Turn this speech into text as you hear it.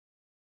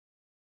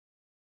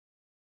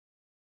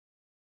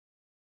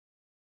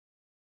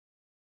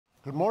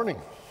Good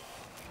morning.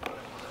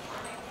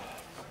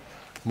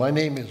 My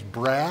name is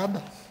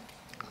Brad.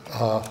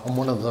 I'm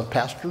one of the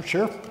pastors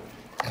here,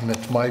 and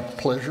it's my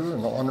pleasure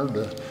and honor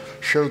to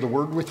share the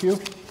word with you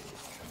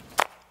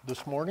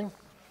this morning.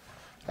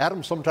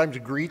 Adam sometimes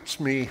greets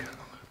me.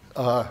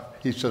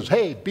 He says,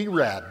 "Hey,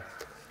 B-Rad."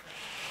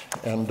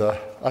 And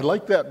I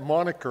like that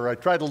moniker. I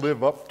try to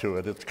live up to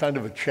it. It's kind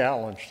of a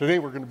challenge. Today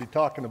we're going to be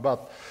talking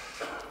about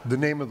the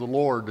name of the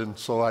Lord, and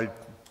so I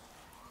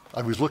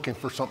was looking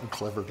for something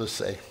clever to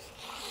say.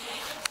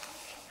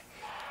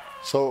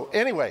 So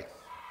anyway,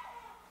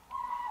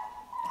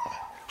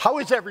 how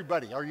is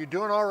everybody? Are you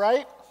doing all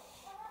right?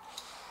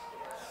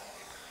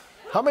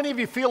 How many of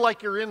you feel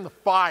like you're in the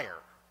fire?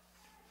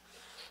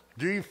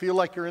 Do you feel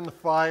like you're in the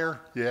fire?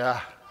 Yeah.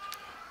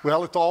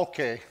 Well, it's all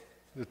okay.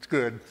 It's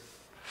good.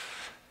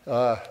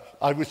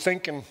 I was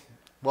thinking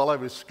while I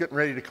was getting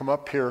ready to come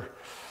up here,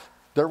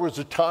 there was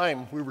a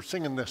time we were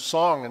singing this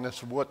song, and this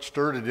is what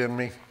stirred it in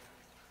me.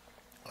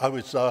 I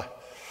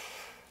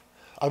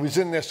was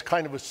in this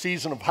kind of a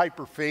season of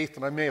hyper faith,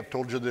 and I may have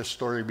told you this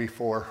story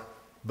before,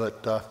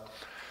 but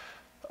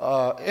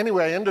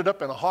anyway, I ended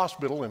up in a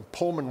hospital in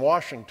Pullman,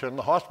 Washington.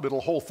 The hospital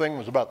whole thing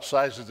was about the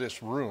size of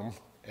this room,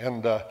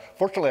 and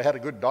fortunately I had a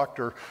good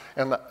doctor,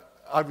 and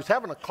I was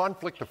having a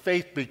conflict of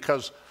faith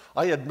because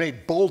I had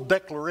made bold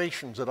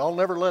declarations that I'll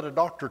never let a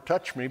doctor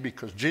touch me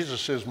because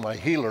Jesus is my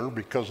healer,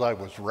 because I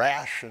was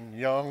rash and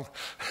young.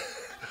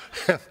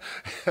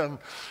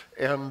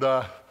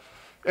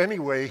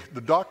 Anyway,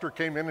 the doctor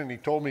came in and he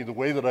told me the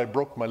way that I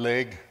broke my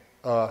leg,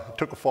 I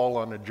took a fall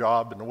on a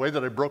job, and the way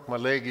that I broke my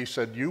leg, he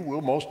said, "You will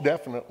most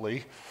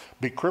definitely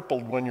be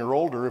crippled when you're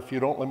older if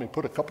you don't let me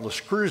put a couple of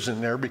screws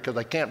in there, because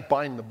I can't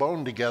bind the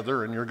bone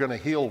together and you're going to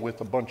heal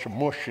with a bunch of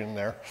mush in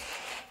there."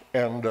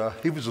 And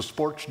he was a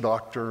sports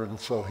doctor, and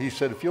so he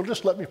said, "If you'll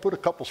just let me put a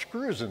couple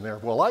screws in there."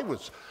 Well, I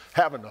was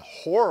having a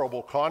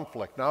horrible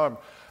conflict. Now I'm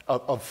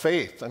of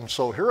faith. And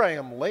so here I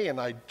am laying.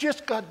 I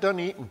just got done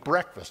eating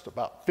breakfast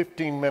about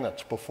 15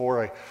 minutes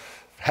before I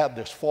had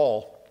this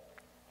fall.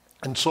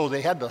 And so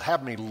they had to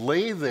have me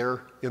lay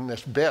there in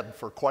this bed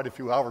for quite a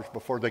few hours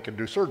before they could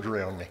do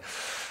surgery on me.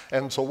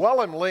 And so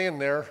while I'm laying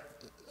there,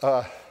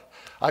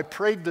 I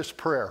prayed this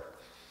prayer.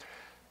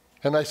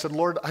 And I said,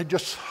 "Lord, I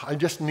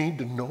just need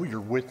to know you're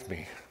with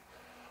me.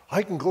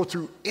 I can go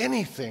through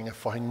anything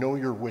if I know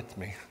you're with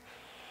me."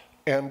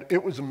 And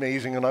it was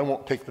amazing, and I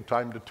won't take the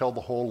time to tell the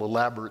whole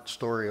elaborate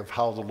story of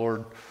how the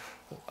Lord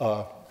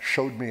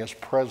showed me his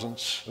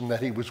presence and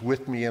that he was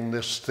with me in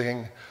this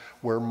thing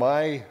where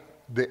my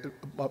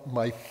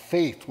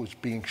faith was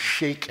being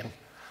shaken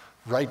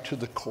right to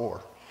the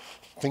core.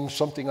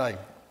 Something I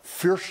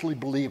fiercely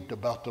believed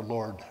about the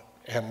Lord,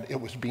 and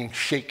it was being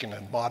shaken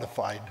and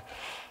modified.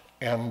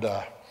 And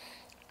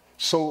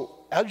so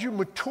as you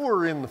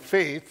mature in the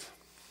faith,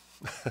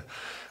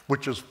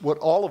 which is what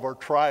all of our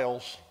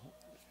trials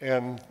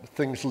and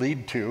things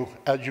lead to,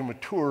 as you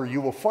mature,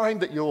 you will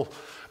find that you'll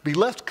be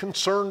less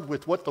concerned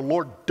with what the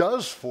Lord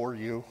does for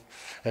you,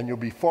 and you'll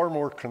be far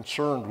more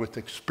concerned with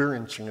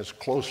experiencing his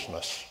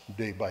closeness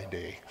day by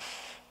day.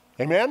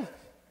 Amen?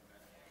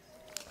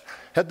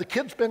 Had the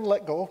kids been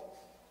let go?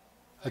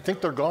 I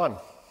think they're gone.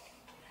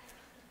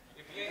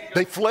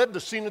 They fled the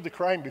scene of the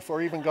crime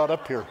before I even got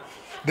up here.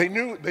 They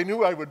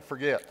knew I would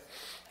forget.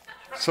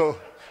 So,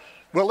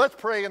 well, let's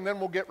pray and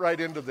then we'll get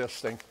right into this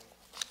thing.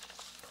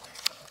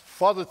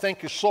 Father,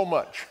 thank you so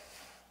much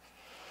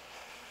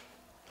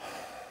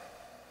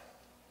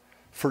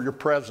for your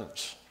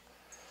presence.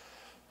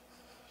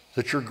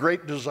 That your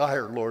great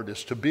desire, Lord,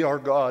 is to be our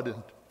God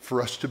and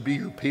for us to be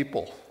your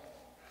people.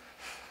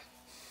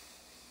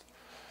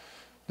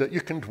 That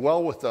you can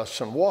dwell with us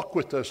and walk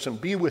with us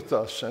and be with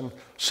us and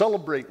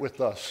celebrate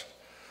with us.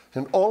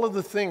 And all of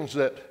the things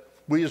that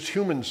we as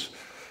humans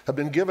have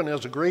been given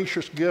as a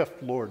gracious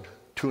gift, Lord,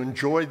 to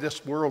enjoy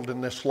this world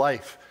and this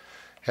life.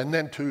 And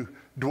then to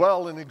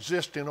dwell and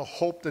exist in a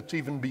hope that's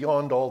even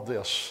beyond all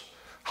this.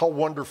 How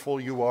wonderful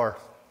you are.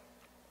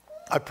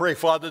 I pray,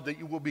 Father, that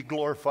you will be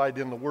glorified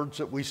in the words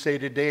that we say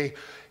today,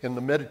 in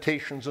the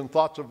meditations and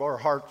thoughts of our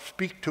hearts.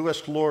 Speak to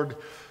us, Lord,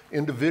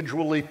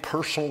 individually,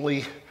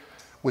 personally,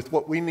 with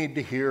what we need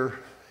to hear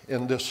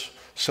in this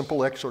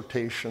simple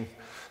exhortation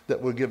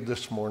that we'll give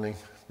this morning.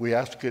 We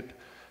ask it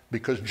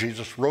because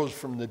Jesus rose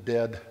from the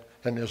dead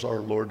and is our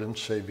Lord and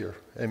Savior.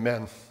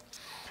 Amen.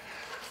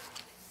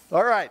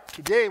 All right,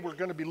 today we're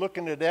going to be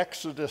looking at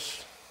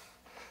Exodus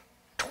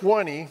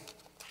 20,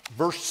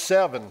 verse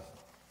 7.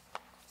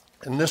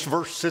 And this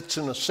verse sits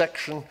in a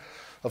section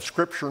of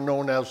Scripture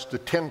known as the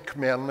Ten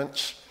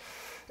Commandments.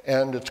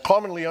 And it's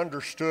commonly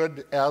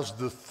understood as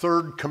the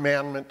third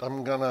commandment.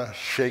 I'm going to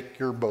shake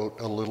your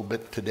boat a little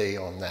bit today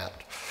on that.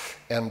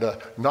 And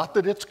not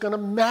that it's going to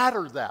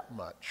matter that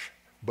much,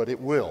 but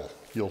it will.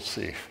 You'll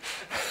see.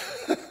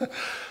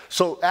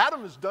 So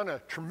Adam has done a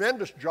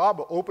tremendous job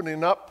of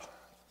opening up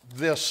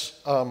these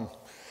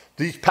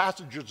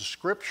passages of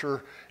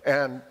Scripture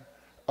and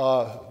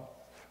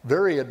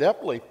very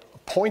adeptly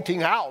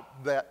pointing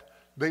out that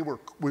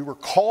we were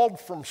called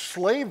from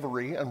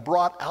slavery and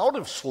brought out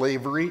of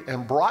slavery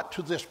and brought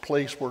to this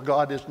place where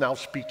God is now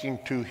speaking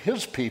to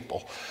his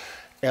people.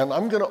 And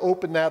I'm going to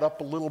open that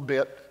up a little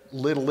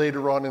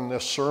later on in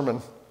this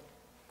sermon.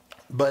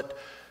 But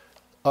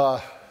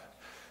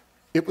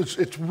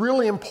it's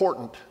really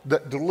important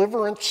that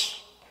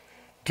deliverance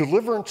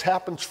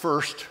happens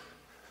first,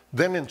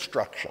 then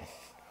instruction.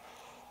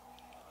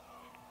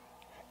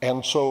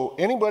 And so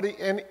anybody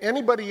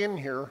in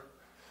here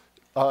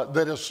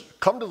that has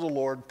come to the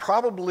Lord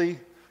probably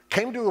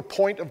came to a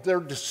point of their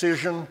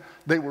decision,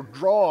 they were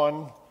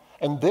drawn,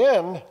 and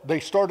then they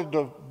started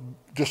to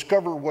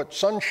discover what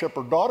sonship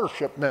or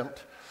daughtership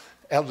meant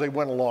as they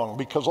went along,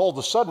 because all of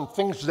a sudden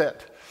things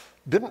that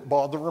didn't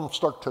bother them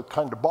start to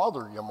kind of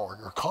bother you more.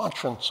 Your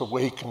conscience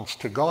awakens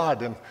to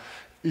God. And,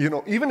 you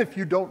know, even if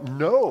you don't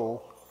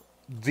know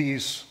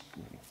these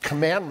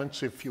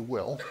commandments, if you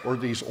will, or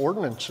these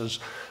ordinances,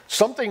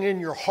 something in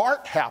your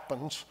heart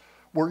happens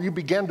where you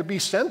begin to be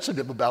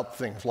sensitive about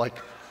things. Like,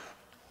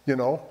 you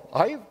know,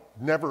 I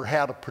never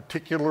had a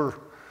particular,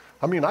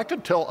 I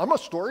could tell, I'm a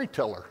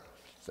storyteller,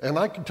 and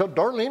I can tell,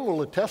 Darlene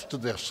will attest to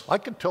this, I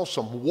could tell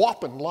some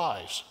whopping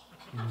lies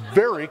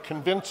very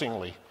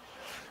convincingly.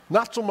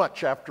 Not so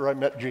much after I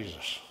met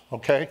Jesus,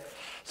 okay?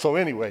 So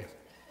anyway,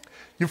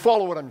 you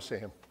follow what I'm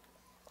saying.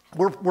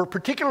 We're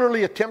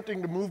particularly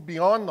attempting to move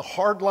beyond the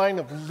hard line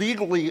of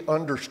legally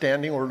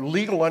understanding or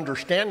legal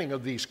understanding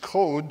of these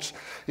codes,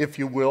 if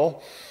you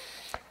will.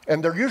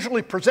 And they're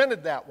usually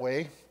presented that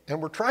way,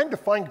 and we're trying to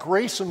find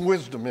grace and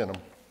wisdom in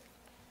them.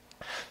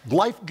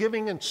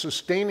 Life-giving and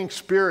sustaining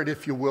spirit,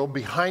 if you will,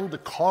 behind the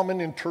common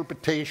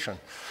interpretation.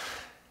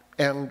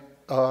 And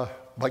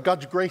by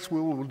God's grace, we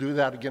will do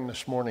that again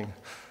this morning.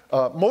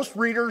 Most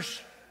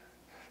readers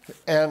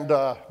and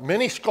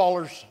many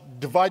scholars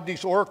divide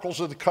these oracles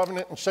of the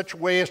covenant in such a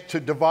way as to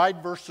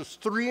divide verses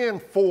 3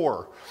 and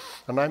 4.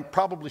 And I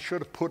probably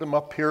should have put them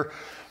up here,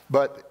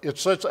 but it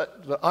says,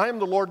 I am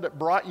the Lord that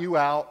brought you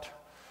out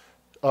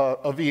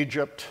of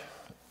Egypt.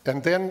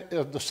 And then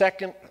the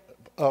second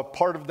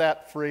part of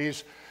that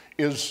phrase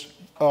is,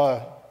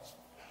 I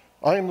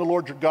am the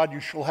Lord your God, you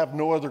shall have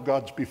no other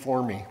gods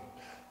before me.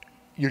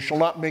 You shall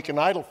not make an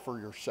idol for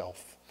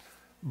yourself.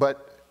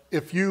 But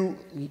if you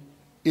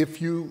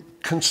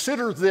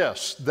consider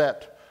this,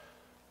 that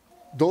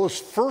those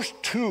first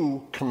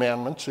two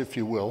commandments, if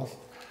you will,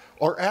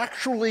 are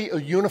actually a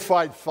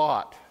unified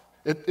thought.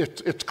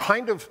 It's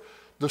kind of,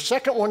 the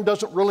second one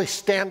doesn't really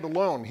stand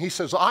alone. He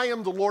says, I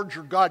am the Lord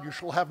your God, you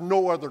shall have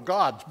no other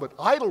gods. But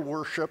idol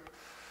worship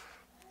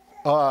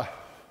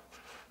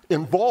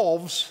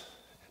involves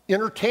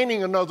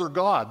entertaining another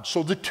god.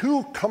 So the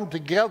two come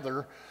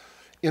together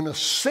in a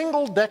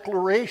single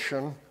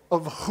declaration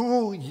of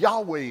who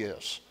Yahweh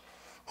is,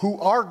 who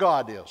our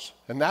God is.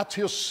 And that's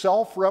his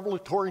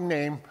self-revelatory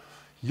name,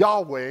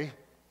 Yahweh.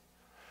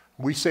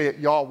 We say it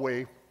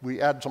Yahweh. We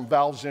add some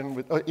vowels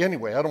in.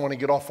 Anyway, I don't want to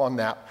get off on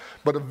that.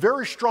 But a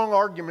very strong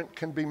argument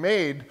can be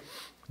made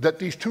that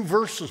these two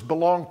verses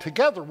belong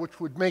together, which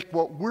would make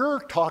what we're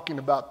talking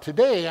about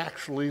today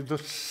actually the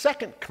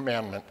second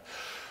commandment.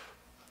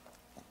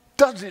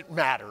 Does it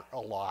matter a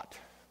lot?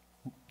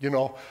 You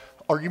know,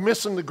 are you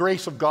missing the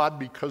grace of God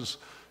because,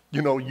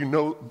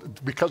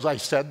 because I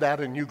said that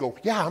and you go,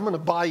 yeah, I'm going to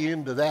buy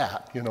into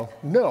that,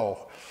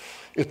 No,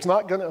 it's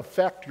not going to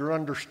affect your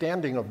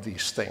understanding of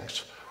these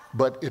things.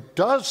 But it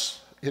does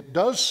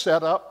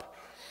help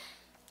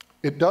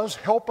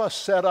us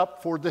set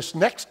up for this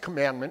next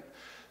commandment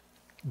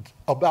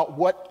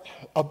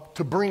about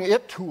to bring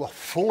it to a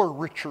fuller,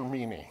 richer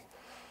meaning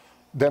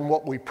than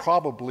what we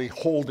probably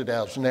hold it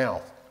as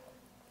now.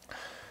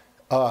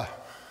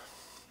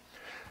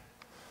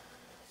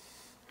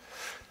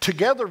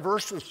 Together,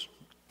 verses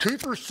 2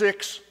 through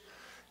 6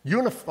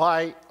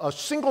 unify a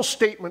single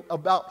statement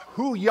about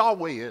who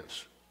Yahweh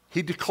is.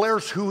 He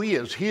declares who he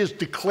is. He is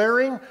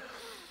declaring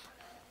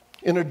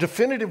in a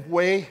definitive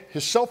way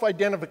his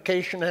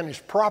self-identification and his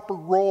proper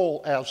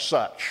role as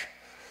such.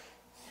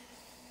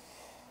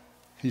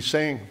 He's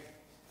saying,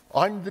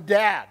 I'm the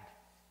dad.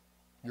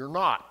 You're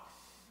not.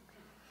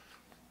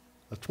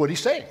 That's what he's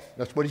saying.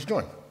 That's what he's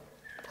doing.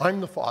 I'm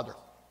the father.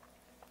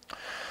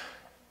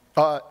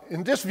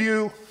 In this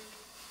view,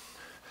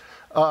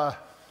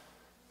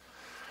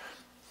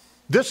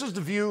 this is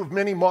the view of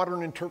many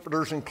modern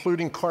interpreters,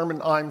 including Carmen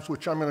Imes,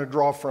 which I'm going to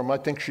draw from. I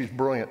think she's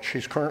brilliant.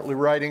 She's currently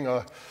writing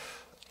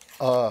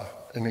an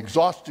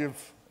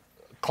exhaustive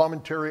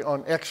commentary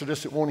on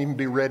Exodus. It won't even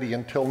be ready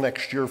until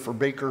next year for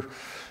Baker.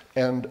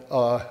 And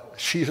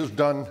she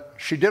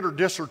did her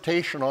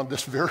dissertation on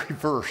this very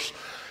verse.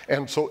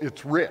 And so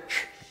it's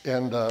rich.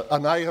 And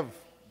I have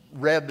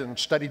read and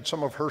studied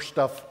some of her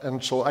stuff,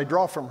 and so I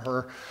draw from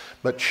her,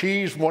 but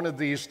she's one of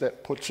these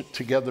that puts it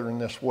together in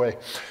this way.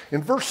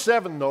 In verse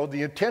 7, though,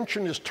 the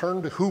attention is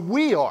turned to who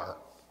we are,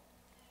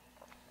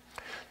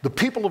 the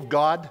people of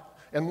God,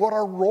 and what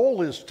our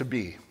role is to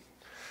be.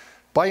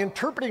 By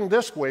interpreting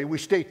this way, we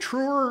stay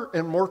truer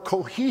and more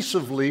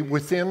cohesively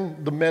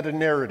within the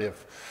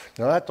meta-narrative.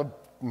 Now, that's a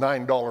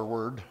 $9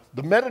 word.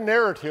 The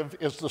meta-narrative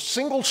is the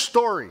single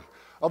story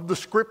of the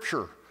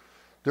Scripture.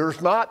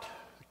 There's not,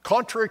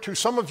 contrary to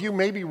some of you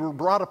maybe were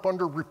brought up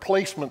under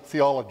replacement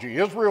theology.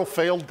 Israel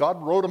failed,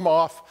 God wrote them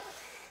off,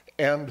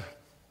 and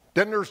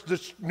then there's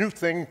this new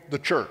thing, the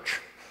church.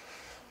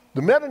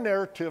 The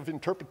meta-narrative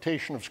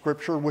interpretation of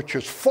Scripture, which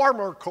is far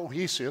more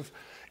cohesive,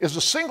 is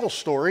a single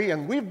story,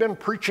 and we've been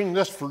preaching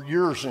this for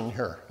years in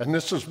here, and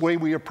this is the way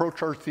we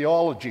approach our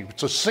theology.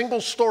 It's a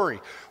single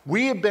story.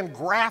 We have been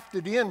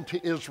grafted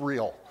into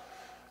Israel.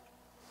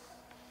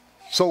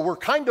 So we're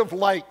kind of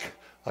like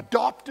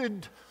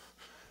adopted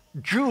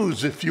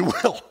Jews, if you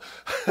will,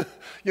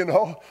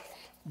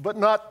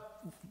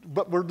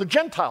 but we're the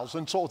Gentiles.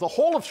 And so the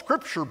whole of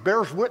Scripture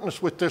bears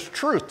witness with this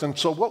truth. And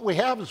so what we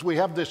have is we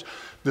have this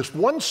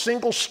one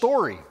single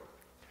story.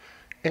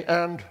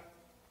 And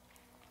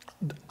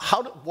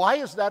why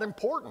is that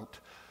important?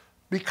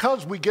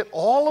 Because we get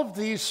all of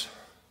these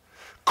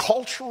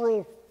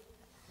cultural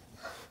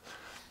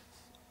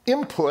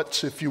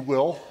inputs, if you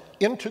will,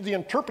 into the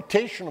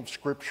interpretation of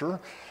Scripture.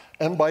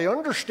 And by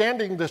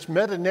understanding this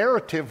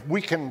meta-narrative,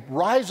 we can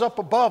rise up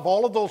above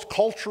all of those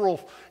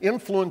cultural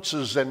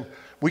influences, and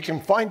we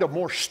can find a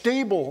more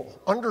stable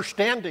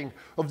understanding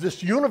of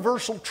this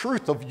universal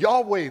truth of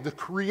Yahweh, the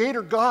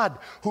Creator God,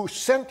 who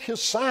sent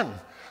His Son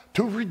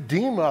to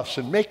redeem us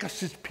and make us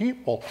His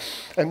people.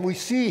 And we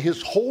see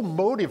His whole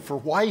motive for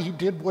why He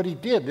did what He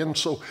did. And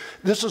so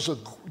this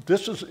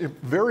is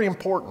very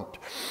important.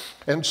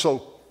 And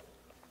so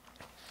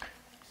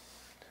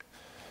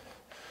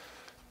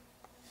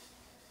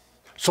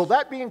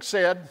that being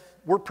said,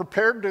 we're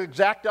prepared to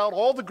exact out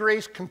all the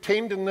grace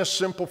contained in this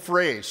simple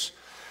phrase.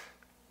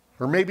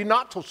 Or maybe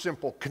not so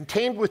simple.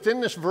 Contained within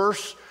this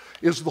verse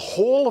is the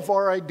whole of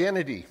our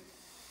identity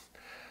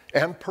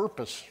and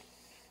purpose.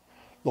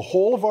 The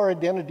whole of our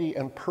identity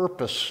and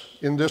purpose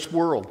in this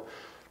world.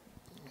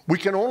 We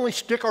can only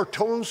stick our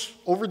toes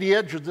over the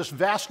edge of this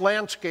vast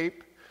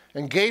landscape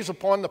and gaze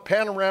upon the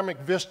panoramic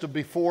vista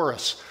before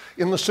us.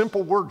 In the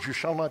simple words, you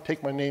shall not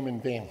take my name in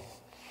vain.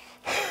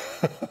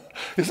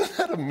 Isn't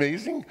that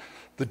amazing?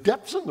 The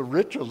depths and the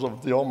riches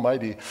of the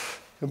Almighty.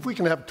 If we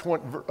can have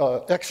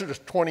Exodus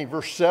 20,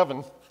 verse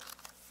 7,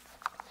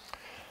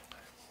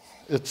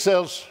 it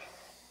says,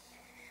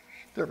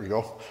 there we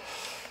go,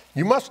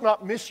 you must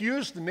not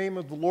misuse the name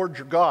of the Lord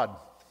your God.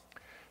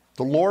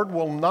 The Lord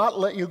will not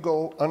let you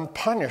go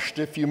unpunished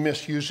if you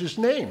misuse His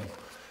name.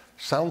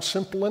 Sounds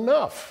simple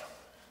enough.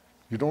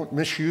 You don't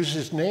misuse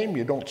His name.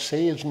 You don't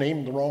say His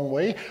name the wrong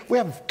way. We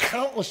have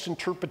countless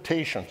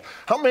interpretations.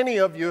 How many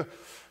of you,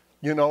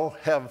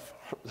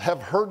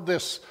 have heard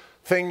this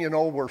thing,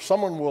 where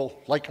someone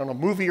will, like on a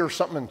movie or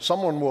something, and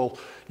someone will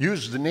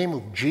use the name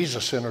of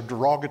Jesus in a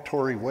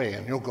derogatory way,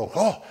 and you'll go,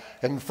 oh,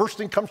 and the first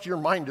thing comes to your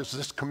mind is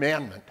this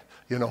commandment,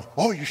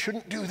 oh, you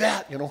shouldn't do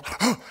that,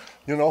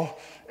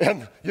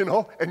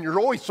 and you're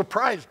always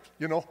surprised,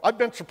 I've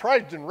been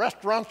surprised in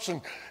restaurants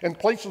and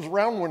places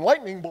around when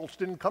lightning bolts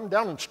didn't come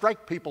down and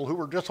strike people who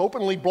were just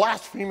openly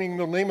blaspheming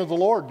the name of the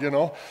Lord,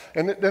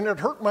 and it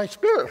hurt my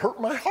spirit,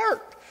 hurt my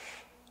heart.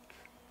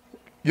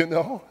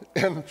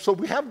 And so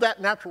we have that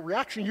natural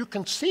reaction. You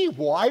can see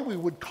why we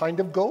would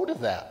kind of go to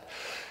that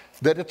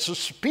it's a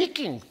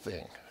speaking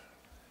thing.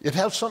 It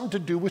has something to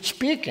do with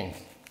speaking.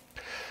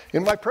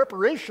 In my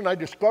preparation, I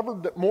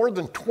discovered that more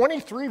than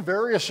 23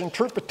 various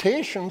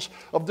interpretations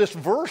of this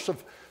verse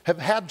have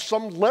had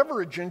some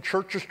leverage in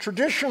churches'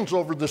 traditions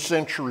over the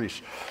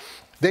centuries.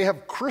 They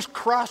have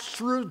crisscrossed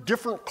through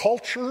different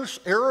cultures,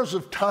 eras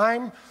of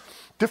time,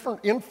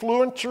 different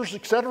influencers,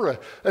 etc.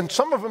 And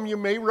some of them you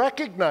may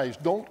recognize.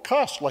 Don't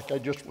cuss, like I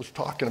just was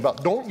talking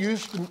about. Don't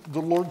use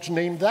the Lord's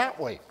name that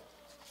way.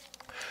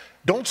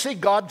 Don't say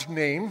God's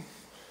name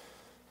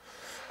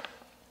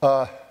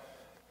or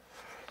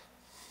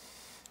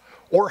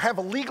have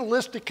a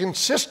legalistic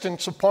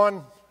insistence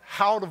upon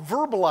how to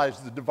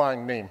verbalize the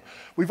divine name.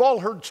 We've all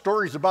heard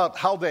stories about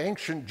how the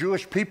ancient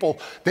Jewish people,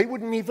 they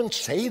wouldn't even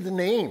say the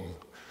name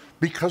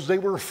because they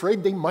were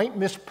afraid they might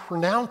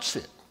mispronounce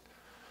it.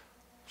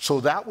 So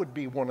that would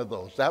be one of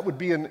those. That would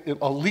be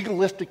a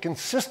legalistic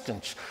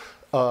insistence,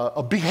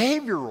 a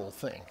behavioral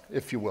thing,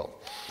 if you will.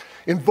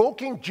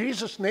 Invoking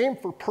Jesus' name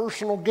for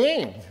personal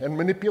gain and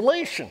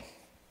manipulation.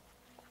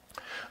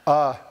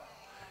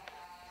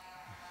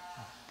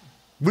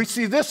 We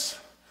see this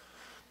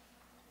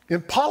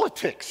in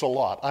politics a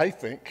lot, I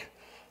think.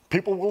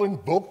 People will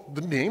invoke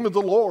the name of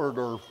the Lord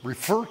or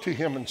refer to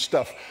Him and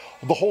stuff.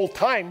 The whole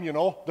time,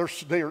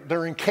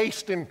 they're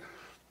encased in,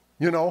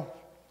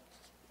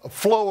 a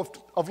flow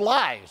of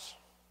lies.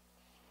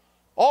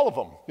 All of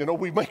them.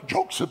 We make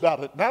jokes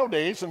about it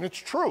nowadays, and it's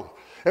true.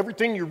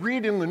 Everything you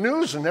read in the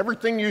news and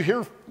everything you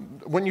hear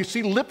when you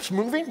see lips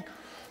moving,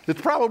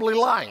 it's probably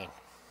lying.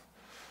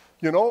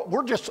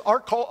 We're just, our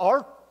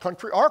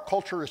country, our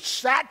culture is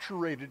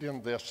saturated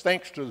in this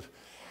thanks to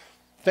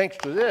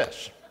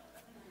this.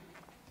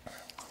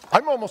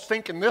 I'm almost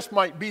thinking this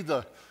might be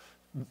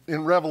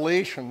in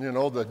Revelation,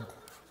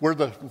 where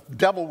the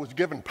devil was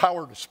given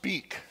power to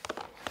speak.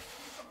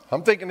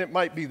 I'm thinking it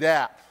might be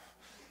that.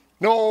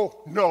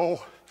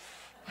 No.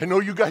 I know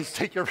you guys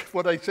take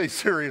what I say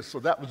serious, so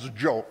that was a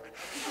joke.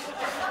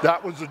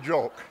 That was a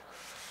joke.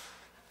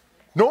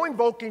 No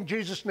invoking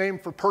Jesus' name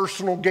for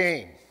personal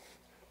gain.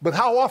 But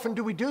how often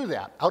do we do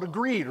that? Out of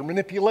greed or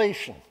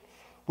manipulation.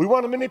 We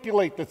want to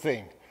manipulate the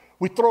thing.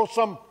 We throw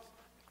some,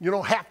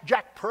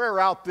 half-jack prayer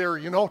out there,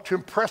 to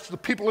impress the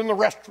people in the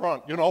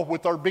restaurant,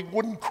 with our big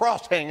wooden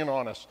cross hanging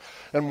on us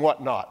and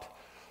whatnot.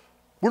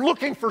 We're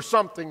looking for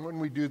something when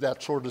we do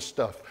that sort of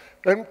stuff.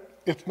 And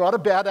it's not a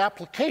bad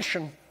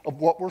application of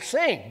what we're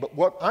saying. But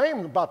what I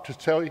am about to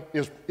tell you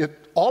is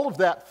all of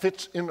that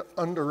fits in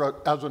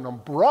as an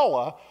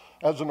umbrella,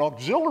 as an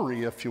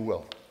auxiliary, if you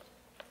will.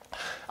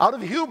 Out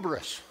of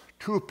hubris,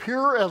 to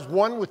appear as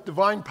one with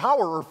divine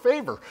power or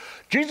favor.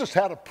 Jesus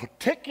had a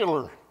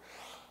particular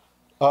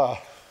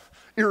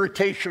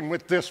irritation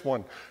with this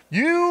one.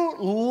 You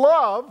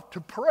love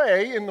to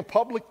pray in the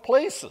public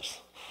places,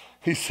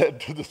 he said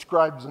to the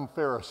scribes and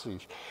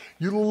Pharisees.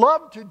 You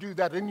love to do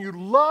that, and you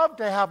love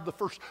to have the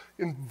first,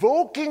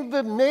 invoking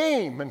the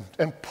name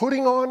and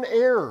putting on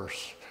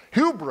airs.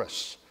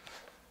 Hubris.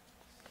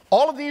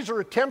 All of these are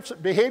attempts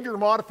at behavior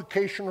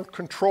modification or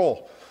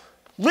control.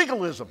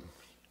 Legalism.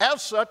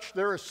 As such,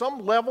 there is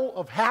some level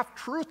of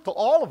half-truth to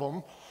all of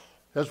them,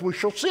 as we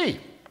shall see.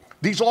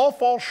 These all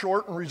fall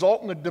short and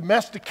result in the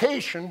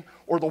domestication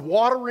or the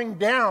watering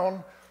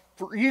down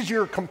for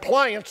easier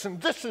compliance, and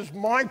this is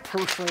my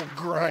personal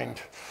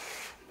grind.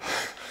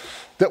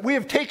 That we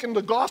have taken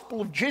the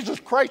gospel of Jesus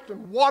Christ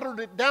and watered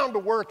it down to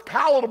where it's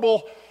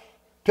palatable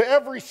to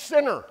every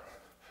sinner.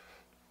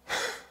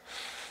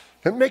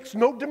 It makes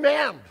no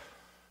demand.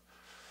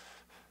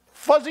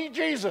 Fuzzy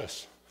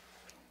Jesus.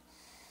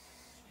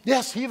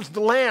 Yes, he was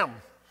the lamb,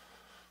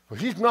 but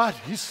he's not,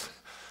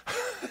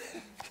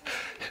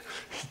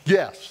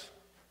 yes.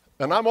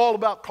 And I'm all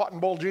about cotton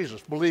ball Jesus,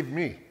 believe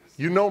me.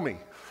 You know me.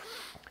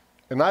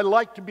 And I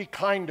like to be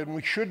kind, and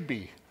we should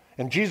be.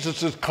 And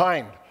Jesus is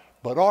kind.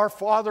 But our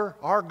Father,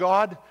 our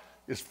God,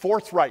 is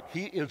forthright.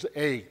 He is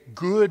a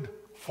good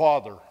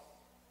Father.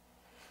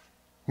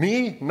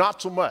 Me,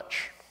 not so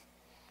much.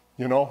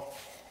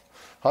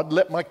 I'd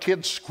let my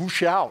kids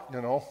squish out,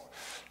 and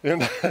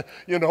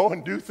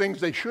and do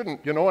things they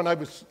shouldn't,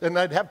 and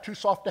I'd have too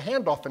soft a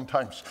hand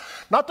oftentimes.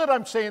 Not that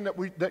I'm saying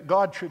that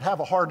God should have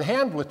a hard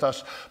hand with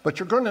us, but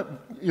you're going to,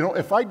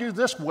 if I do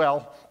this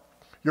well,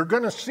 you're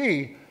going to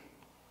see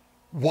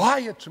why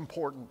it's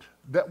important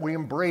that we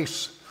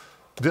embrace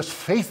this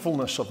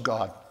faithfulness of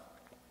God.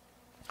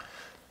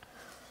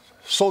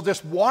 So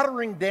this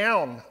watering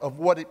down of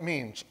what it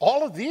means,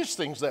 all of these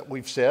things that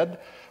we've said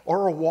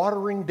are a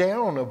watering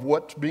down of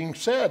what's being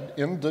said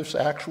in this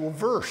actual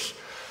verse.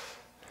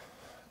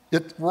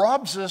 It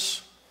robs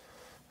us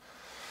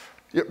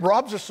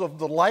of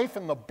the life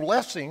and the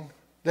blessing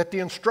that the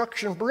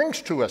instruction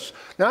brings to us.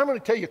 Now I'm going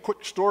to tell you a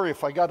quick story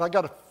if I got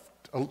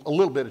a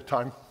little bit of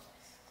time.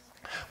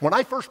 When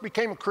I first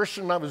became a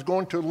Christian, I was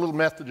going to a little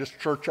Methodist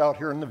church out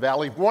here in the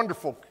valley.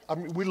 Wonderful. I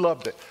mean, we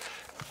loved it.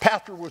 The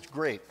pastor was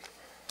great.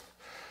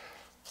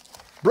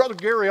 Brother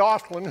Gary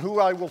Austin, who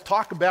I will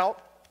talk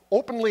about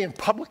openly and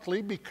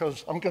publicly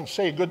because I'm going to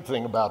say a good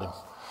thing about him.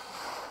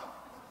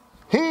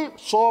 He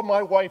saw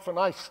my wife and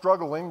I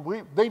struggling.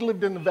 They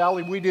lived in the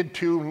valley, we did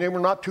too, and they were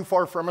not too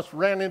far from us.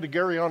 Ran into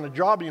Gary on a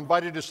job. He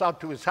invited us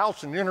out to his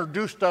house and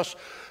introduced us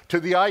to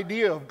the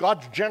idea of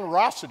God's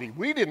generosity.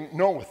 We didn't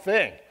know a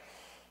thing.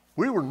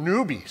 We were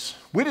newbies.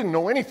 We didn't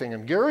know anything.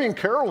 And Gary and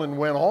Carolyn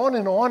went on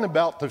and on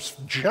about this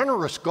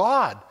generous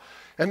God.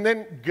 And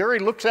then Gary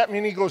looks at me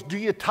and he goes, do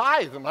you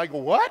tithe? And I go,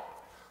 what?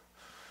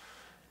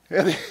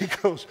 And he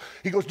goes,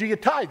 do you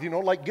tithe?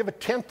 Like give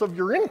 1/10 of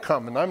your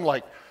income. And I'm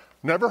like,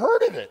 never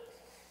heard of it.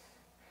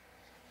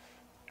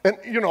 And,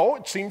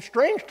 it seemed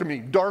strange to me.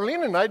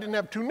 Darlene and I didn't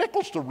have 2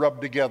 nickels to rub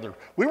together.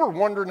 We were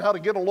wondering how to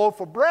get a loaf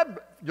of bread,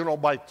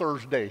 by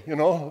Thursday,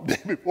 day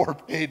before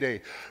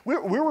payday. We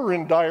were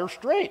in dire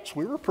straits.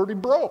 We were pretty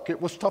broke. It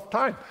was a tough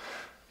time.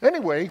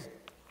 Anyway,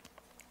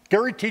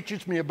 Gary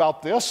teaches me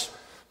about this,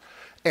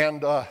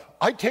 and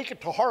I take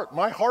it to heart.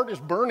 My heart is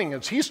burning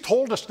as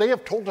they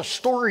have told us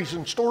stories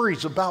and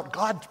stories about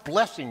God's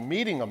blessing,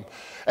 meeting them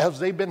as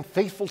they've been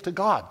faithful to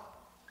God.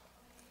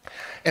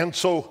 And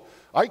so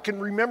I can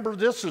remember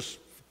this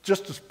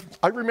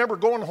I remember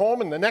going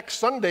home, and the next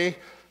Sunday,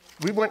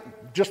 we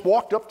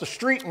walked up the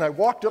street, and I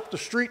walked up the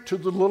street to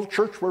the little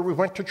church where we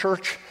went to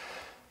church,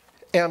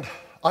 and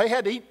I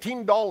had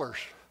 $18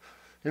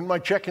 in my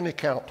checking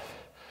account,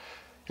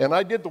 and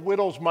I did the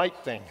widow's mite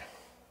thing.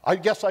 I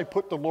guess I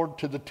put the Lord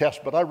to the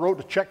test, but I wrote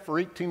a check for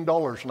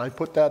 $18, and I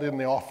put that in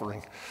the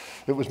offering.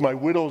 It was my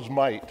widow's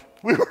mite.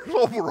 We were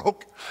so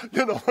broke,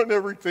 and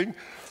everything.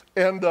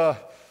 And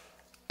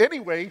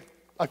anyway,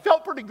 I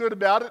felt pretty good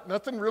about it.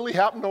 Nothing really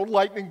happened, no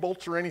lightning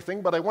bolts or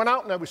anything. But I went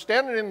out and I was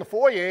standing in the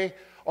foyer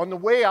on the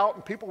way out,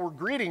 and people were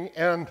greeting.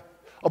 And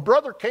a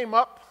brother came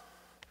up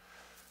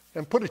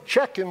and put a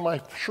check in my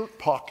shirt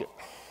pocket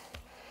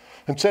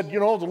and said, the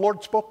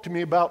Lord spoke to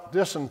me about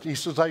this. And he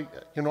says, I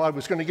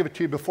was going to give it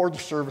to you before the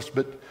service.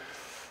 But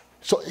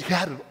so he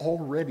had it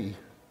already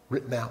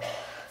written out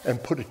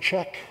and put a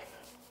check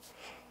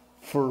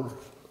for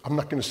I'm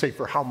not going to say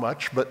for how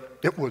much, but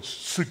it was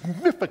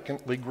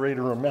significantly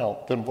greater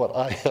amount than what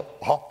I had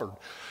offered.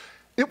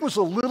 It was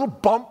a little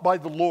bump by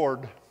the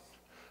Lord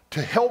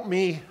to help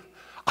me.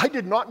 I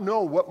did not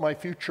know what my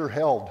future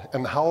held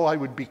and how I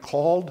would be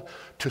called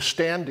to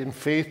stand in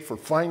faith for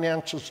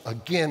finances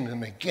again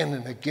and again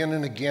and again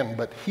and again.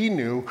 But he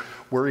knew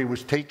where he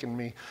was taking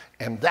me,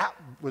 and that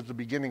was the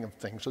beginning of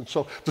things. And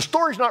so the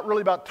story's not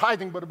really about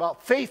tithing, but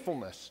about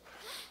faithfulness.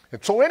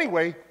 And so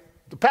anyway,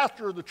 the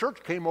pastor of the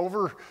church came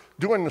over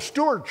doing the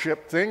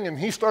stewardship thing, and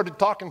he started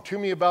talking to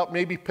me about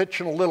maybe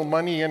pitching a little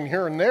money in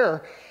here and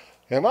there.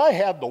 And I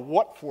had the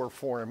what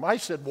for him. I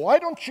said, why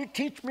didn't you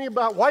teach me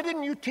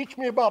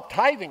about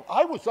tithing?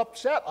 I was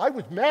upset. I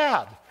was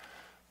mad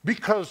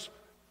because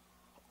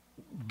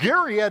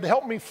Gary had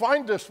helped me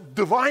find this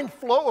divine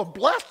flow of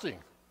blessing.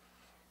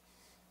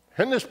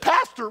 And this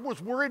pastor was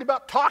worried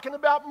about talking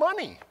about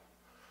money.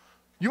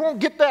 You won't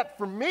get that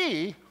from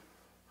me.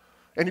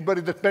 Anybody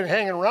that's been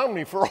hanging around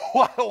me for a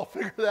while will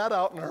figure that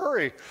out in a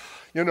hurry,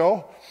 you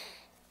know.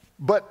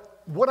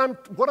 But what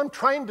I'm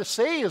trying to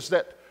say is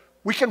that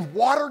we can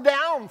water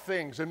down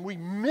things, and we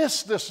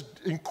miss this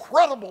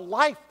incredible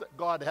life that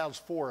God has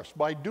for us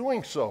by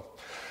doing so.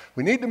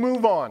 We need to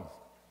move on.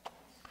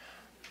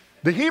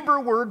 The Hebrew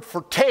word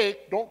for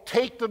take, don't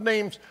take the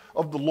names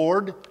of the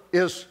Lord,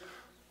 is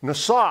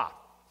nasa.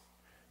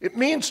 It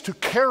means to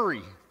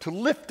carry, to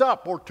lift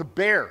up, or to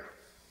bear.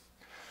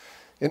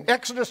 In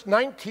Exodus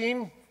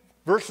 19,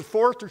 verses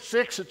 4 through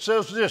 6, it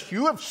says this: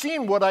 you have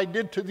seen what I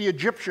did to the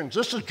Egyptians.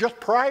 This is just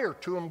prior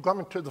to them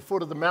coming to the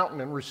foot of the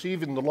mountain and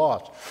receiving the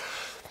laws.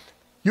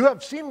 You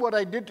have seen what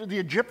I did to the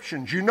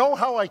Egyptians. You know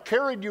how I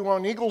carried you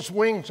on eagle's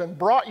wings and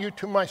brought you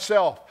to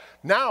myself.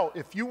 Now,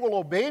 if you will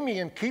obey me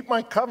and keep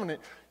my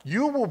covenant,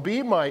 you will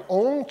be my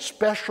own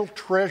special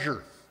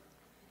treasure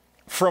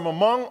from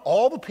among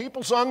all the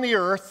peoples on the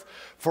earth,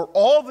 for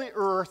all the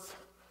earth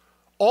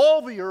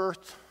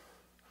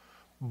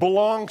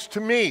belongs to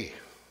me.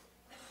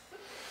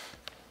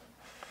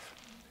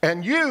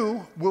 And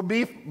you will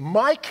be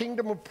my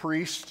kingdom of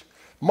priests,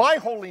 my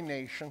holy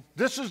nation.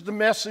 This is the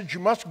message you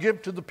must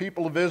give to the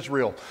people of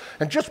Israel.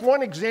 And just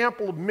one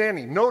example of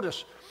many.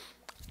 Notice,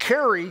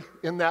 carry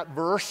in that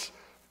verse,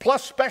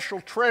 plus special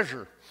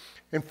treasure.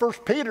 In 1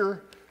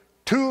 Peter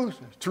 2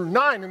 through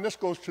 9, and this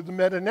goes to the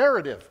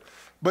meta-narrative.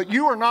 But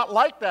you are not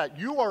like that.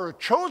 You are a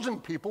chosen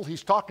people.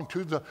 He's talking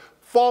to the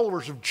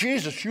followers of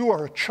Jesus. You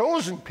are a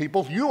chosen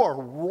people. You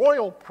are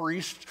royal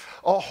priests,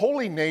 a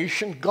holy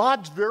nation,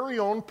 God's very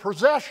own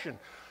possession,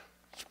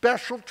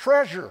 special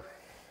treasure.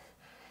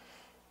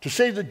 To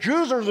say the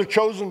Jews are the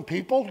chosen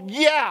people,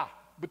 yeah,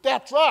 but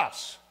that's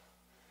us.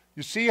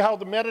 You see how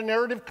the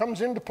meta-narrative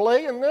comes into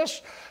play in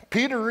this?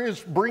 Peter is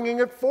bringing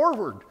it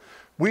forward.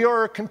 We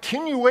are a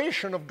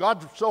continuation of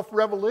God's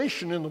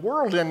self-revelation in the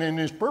world and in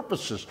his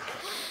purposes.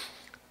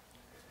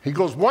 He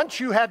goes, once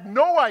you had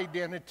no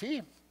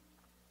identity.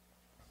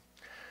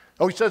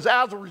 He says,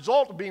 as a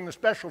result of being the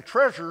special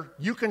treasure,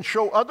 you can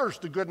show others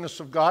the goodness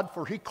of God,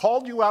 for he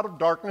called you out of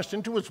darkness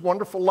into his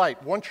wonderful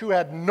light. Once you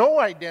had no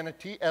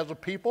identity as a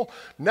people,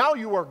 now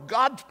you are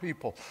God's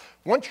people.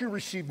 Once you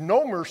received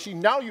no mercy,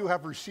 now you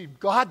have received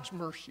God's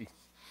mercy.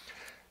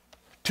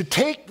 To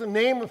take the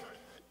name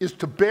is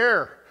to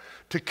bear,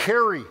 to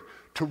carry,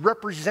 to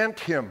represent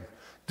him.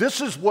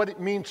 This is what it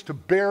means to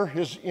bear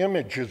his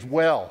image as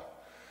well.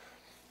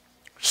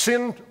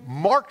 Sin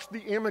marks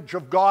the image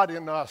of God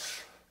in us.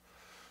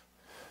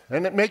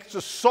 And it makes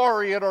us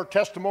sorry at our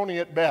testimony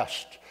at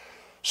best.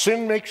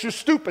 Sin makes you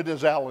stupid,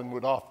 as Alan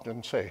would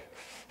often say.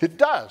 It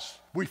does.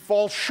 We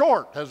fall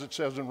short, as it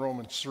says in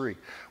Romans 3.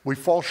 We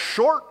fall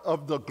short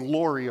of the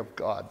glory of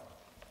God.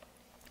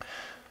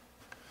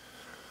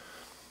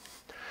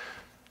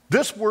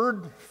 This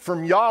word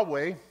from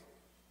Yahweh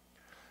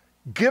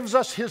gives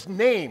us his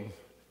name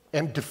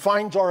and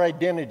defines our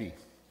identity.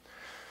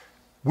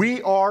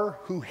 We are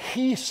who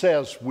he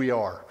says we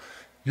are.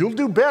 You'll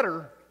do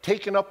better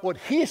taking up what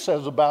he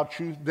says about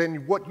you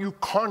than what you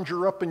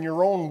conjure up in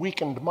your own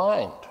weakened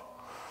mind.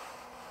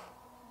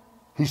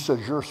 He says,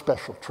 you're a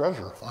special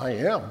treasure. I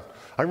am.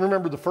 I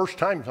remember the first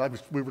time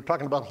we were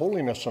talking about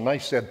holiness, and I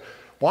said,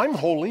 well, I'm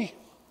holy.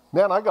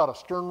 Man, I got a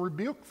stern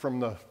rebuke from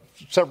the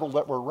several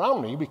that were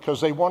around me because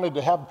they wanted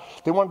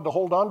to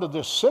hold on to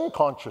this sin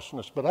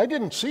consciousness, but I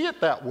didn't see it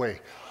that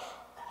way.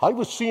 I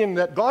was seeing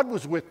that God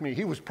was with me.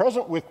 He was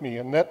present with me,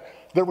 and that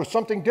there was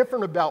something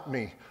different about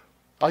me.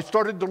 I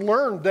started to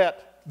learn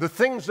that the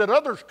things that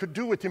others could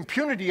do with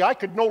impunity, I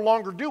could no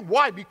longer do.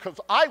 Why? Because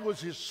I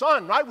was his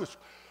son. I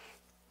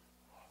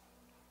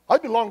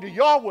belonged to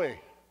Yahweh.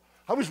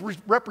 I was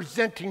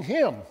representing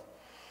him.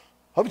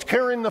 I was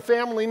carrying the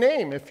family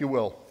name, if you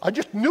will. I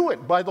just knew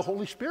it by the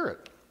Holy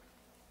Spirit.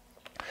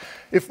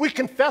 If we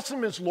confess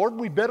him as Lord,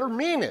 we better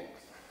mean it.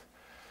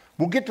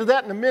 We'll get to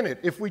that in a minute.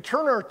 If we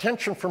turn our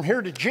attention from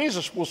here to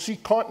Jesus, we'll see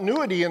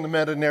continuity in the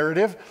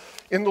meta-narrative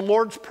in the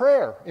Lord's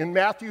Prayer. In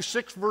Matthew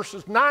 6,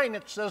 verses 9,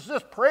 it says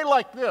this, pray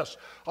like this,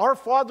 our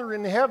Father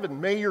in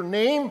heaven, may your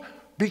name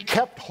be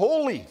kept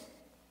holy.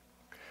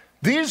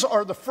 These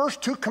are the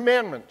first two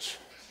commandments.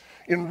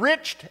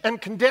 enriched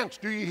and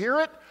condensed. Do you hear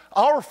it?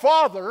 Our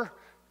Father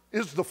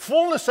is the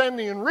fullness and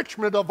the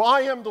enrichment of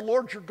I am the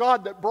Lord your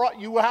God that brought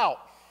you out.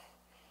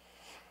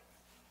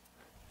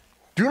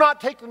 Do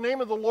not take the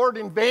name of the Lord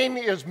in vain,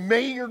 as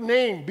may your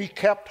name be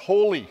kept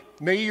holy.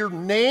 May your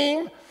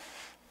name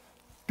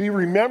be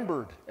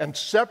remembered and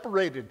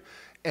separated.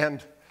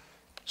 And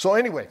so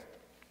anyway,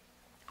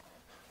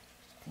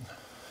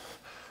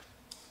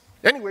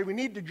 we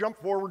need to jump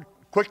forward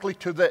quickly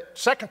to the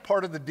second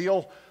part of the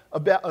deal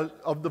of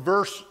the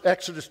verse,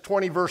 Exodus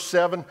 20, verse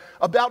 7,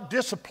 about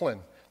discipline.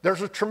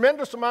 There's a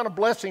tremendous amount of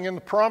blessing in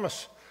the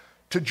promise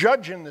to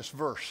judge in this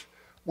verse.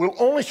 We'll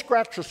only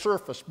scratch the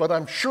surface, but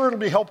I'm sure it'll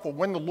be helpful.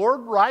 When the Lord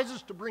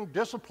rises to bring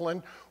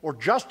discipline or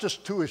justice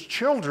to his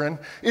children,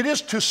 it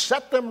is to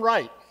set them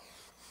right.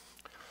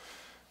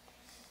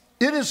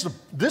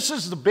 This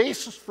is the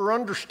basis for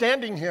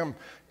understanding him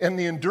and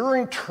the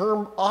enduring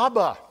term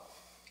Abba,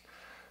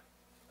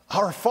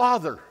 our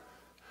Father.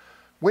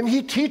 When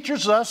he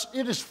teaches us,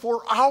 it is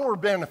for our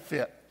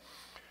benefit.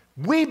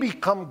 We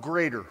become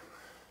greater.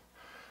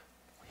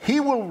 He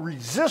will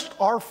resist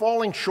our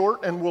falling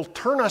short and will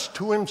turn us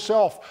to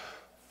himself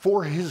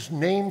for his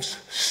name's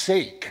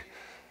sake,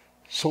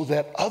 so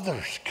that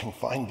others can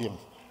find him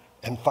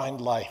and find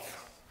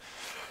life.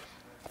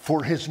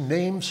 For his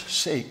name's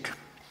sake.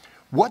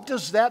 What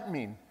does that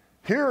mean?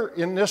 Here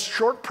in this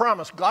short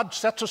promise, God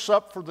sets us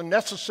up the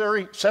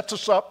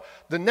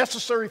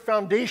necessary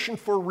foundation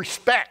for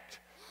respect.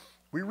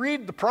 We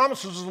read the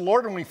promises of the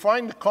Lord and we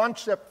find the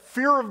concept,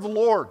 fear of the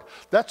Lord.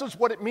 That's just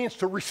what it means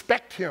to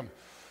respect him.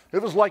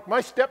 It was like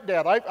my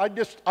stepdad.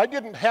 I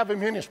didn't have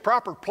him in his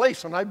proper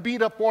place, and I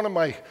beat up one of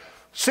my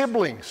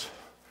siblings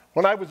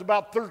when I was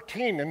about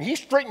 13, and he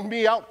straightened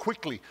me out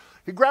quickly.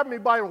 He grabbed me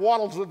by the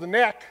wattles of the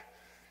neck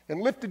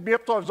and lifted me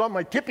up till I was on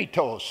my tippy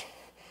toes.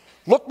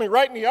 Looked me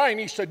right in the eye, and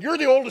he said, "You're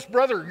the oldest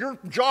brother. Your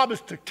job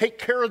is to take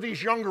care of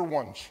these younger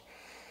ones."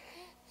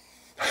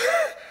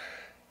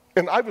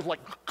 And I was like,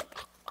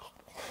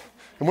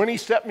 and when he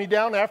set me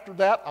down after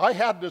that, I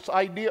had this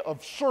idea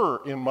of sir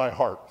in my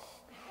heart.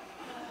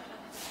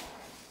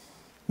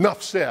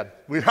 Enough said.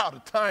 We're out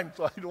of time,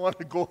 so I don't want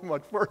to go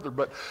much further,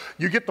 but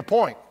you get the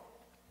point.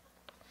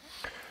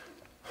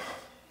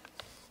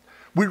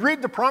 We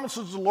read the promises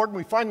of the Lord and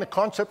we find the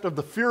concept of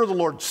the fear of the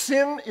Lord.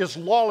 Sin is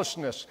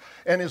lawlessness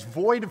and is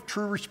void of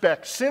true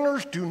respect.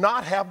 Sinners do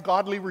not have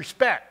godly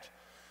respect.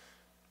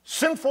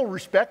 Sinful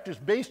respect is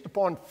based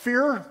upon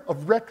fear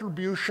of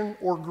retribution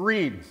or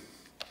greed.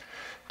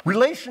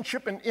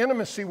 Relationship and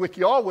intimacy with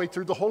Yahweh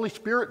through the Holy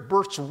Spirit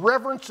births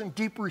reverence and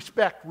deep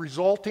respect,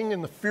 resulting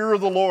in the fear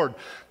of the Lord.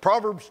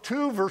 Proverbs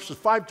 2, verses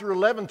 5 through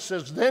 11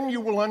 says, "Then you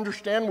will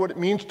understand what it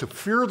means to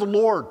fear the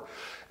Lord,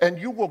 and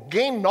you will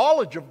gain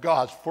knowledge of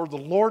God, for the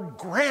Lord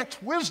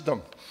grants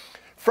wisdom.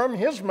 From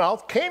his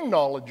mouth came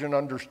knowledge and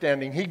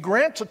understanding. He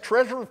grants a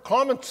treasure of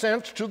common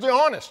sense to the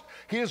honest.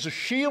 He is a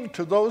shield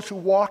to those who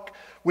walk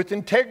with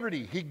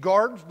integrity. He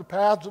guards the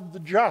paths of the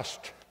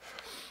just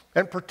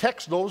and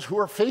protects those who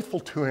are faithful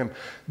to him.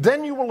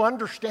 Then you will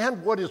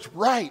understand what is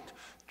right,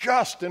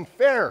 just, and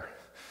fair.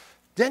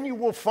 Then you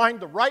will find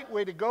the right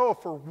way to go,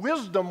 for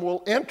wisdom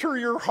will enter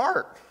your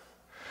heart,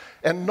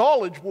 and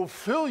knowledge will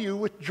fill you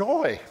with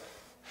joy.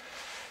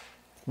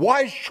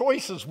 Wise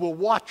choices will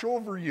watch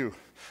over you.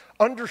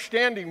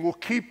 Understanding will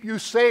keep you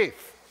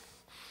safe.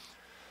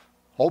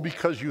 All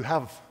because you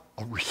have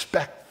a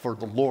respect for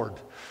the Lord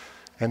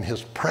and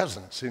his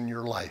presence in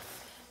your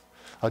life.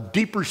 A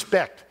deep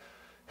respect.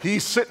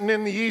 He's sitting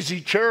in the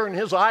easy chair and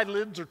his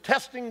eyelids are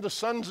testing the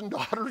sons and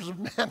daughters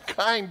of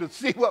mankind to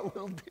see what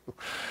we'll do.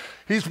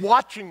 He's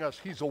watching us.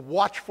 He's a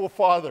watchful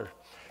father.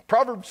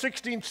 Proverbs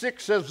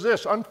 16:6 says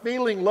this,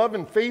 "Unfailing love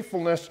and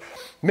faithfulness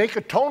make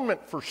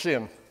atonement for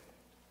sin.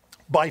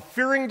 By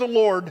fearing the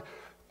Lord,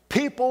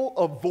 people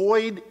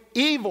avoid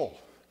evil."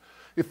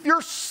 If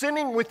you're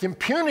sinning with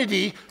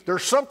impunity,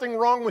 there's something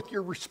wrong with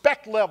your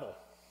respect level.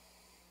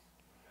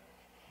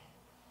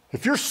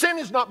 If your sin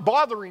is not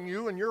bothering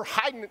you and you're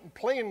hiding it and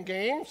playing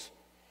games,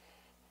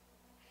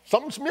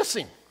 something's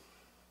missing.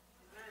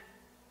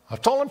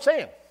 That's all I'm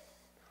saying.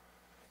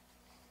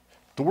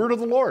 The word of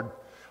the Lord.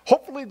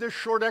 Hopefully this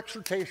short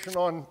exhortation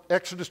on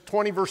Exodus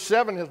 20 verse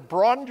 7 has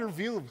broadened your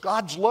view of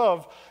God's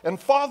love and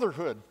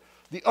fatherhood.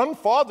 The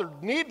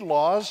unfathered need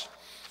laws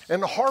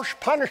and harsh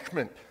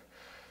punishment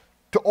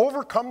to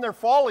overcome their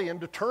folly and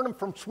to turn them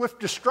from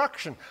swift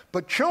destruction.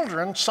 But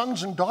children,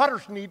 sons and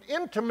daughters, need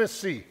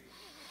intimacy,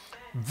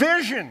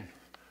 vision,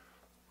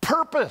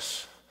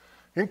 purpose,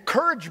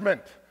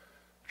 encouragement.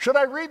 Should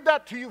I read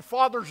that to you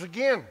fathers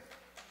again?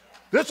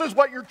 This is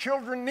what your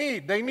children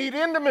need. They need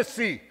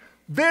intimacy,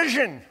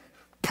 vision,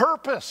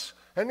 purpose,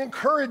 and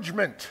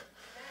encouragement.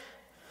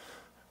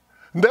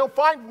 And they'll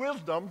find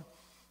wisdom.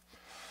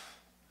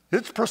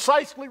 It's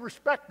precisely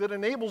respect that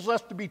enables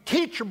us to be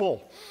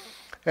teachable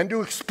and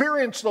to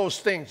experience those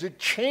things. It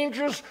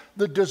changes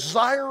the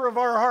desire of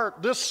our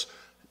heart. This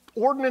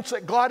ordinance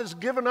that God has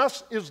given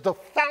us is the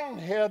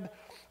fountainhead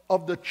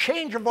of the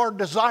change of our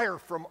desire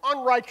from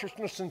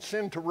unrighteousness and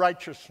sin to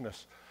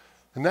righteousness.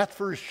 And that's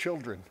for his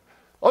children.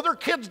 Other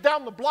kids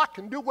down the block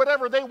can do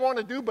whatever they want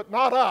to do, but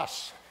not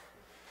us.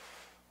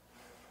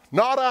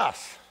 Not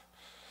us.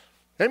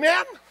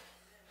 Amen?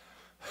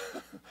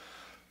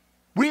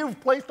 We have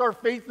placed our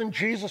faith in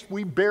Jesus.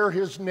 We bear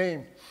his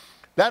name.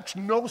 That's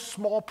no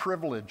small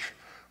privilege.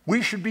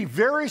 We should be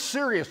very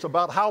serious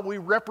about how we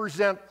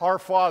represent our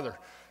Father.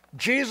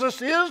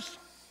 Jesus is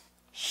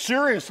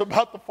serious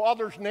about the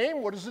Father's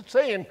name. What does it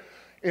say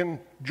in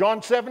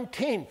John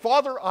 17?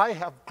 Father, I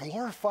have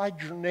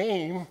glorified your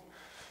name.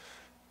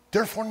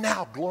 Therefore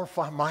now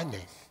glorify my name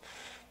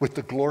with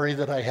the glory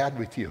that I had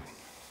with you.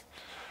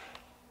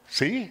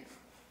 See?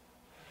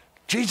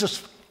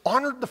 Jesus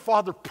honored the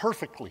Father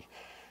perfectly.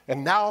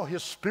 And now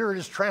his Spirit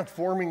is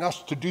transforming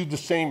us to do the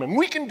same. And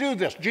we can do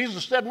this.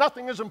 Jesus said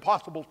nothing is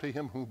impossible to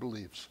him who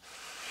believes.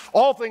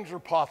 All things are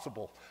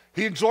possible.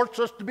 He exhorts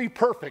us to be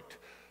perfect.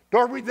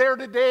 Are we there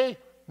today?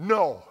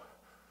 No.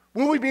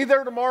 Will we be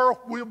there tomorrow?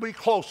 We'll be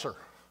closer.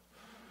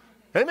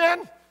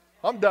 Amen?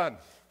 I'm done.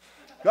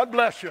 God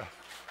bless you.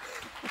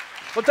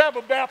 Let's have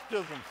a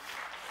baptism.